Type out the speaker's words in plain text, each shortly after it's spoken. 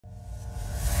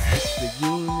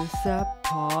UniSap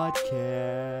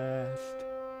podcast.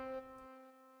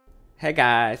 Hey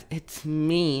guys, it's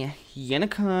me,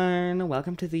 Unicorn.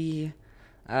 Welcome to the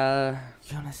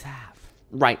UniSap.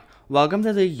 Right, welcome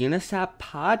to the UniSap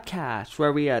podcast,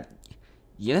 where we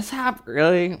UniSap,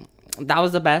 really? That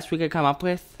was the best we could come up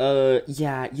with?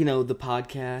 Yeah, you know, the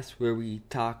podcast where we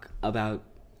talk about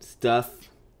stuff.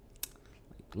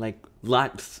 Like,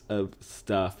 lots of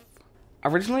stuff.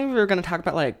 Originally, we were going to talk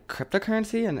about, like,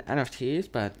 cryptocurrency and NFTs,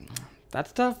 but that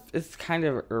stuff is kind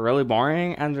of really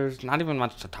boring, and there's not even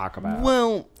much to talk about.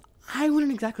 Well, I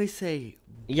wouldn't exactly say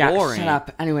boring. Yeah, shut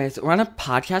up. Anyways, we're on a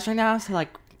podcast right now, so, like,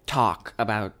 talk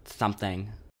about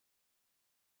something.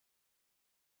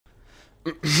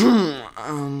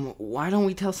 Why don't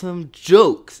we tell some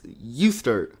jokes? You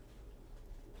start.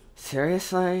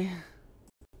 Seriously?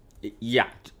 Yeah,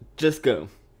 just go.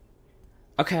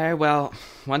 Okay, well,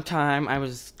 one time I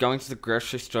was going to the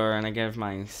grocery store and I gave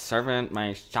my servant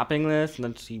my shopping list, and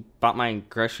then she bought my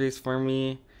groceries for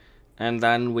me, and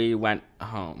then we went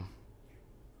home.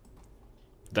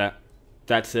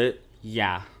 That's it?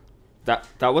 Yeah. That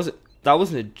wasn't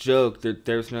a joke.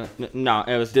 There's no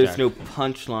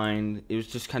punchline. It was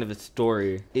just kind of a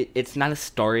story. It's not a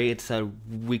story, it's a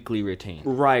weekly routine.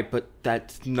 Right, but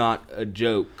that's not a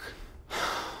joke.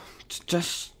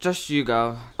 Just you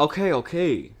go.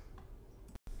 Okay.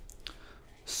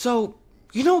 So,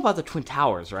 you know about the Twin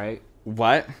Towers, right?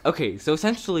 What? Okay, so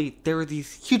essentially, there were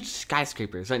these huge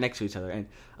skyscrapers right next to each other, and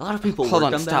a lot of people worked on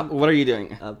them. Hold on, stop. What are you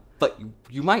doing? But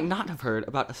you might not have heard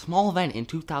about a small event in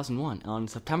 2001 on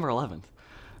September 11th.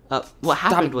 What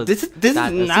happened was this is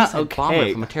not okay.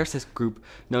 Bomber from a terrorist group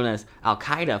known as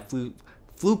Al-Qaeda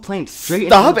flew planes straight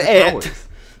into the towers.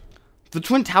 The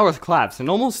Twin Towers collapsed, and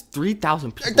almost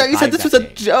 3,000 people died. I thought you said this was a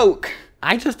joke.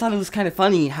 I just thought it was kind of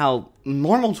funny how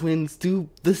normal twins do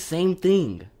the same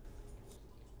thing.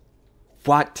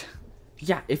 What?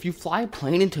 Yeah, if you fly a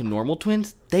plane into normal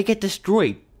twins, they get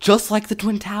destroyed, just like the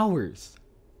Twin Towers.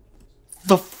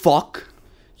 The fuck?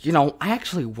 You know, I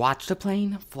actually watched a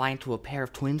plane fly into a pair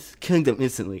of twins, killing them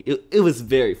instantly. It was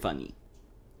very funny.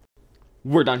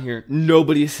 We're done here.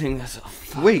 Nobody is saying this.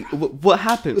 Wait, what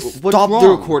happened? Stop the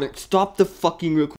recording. Stop the fucking recording.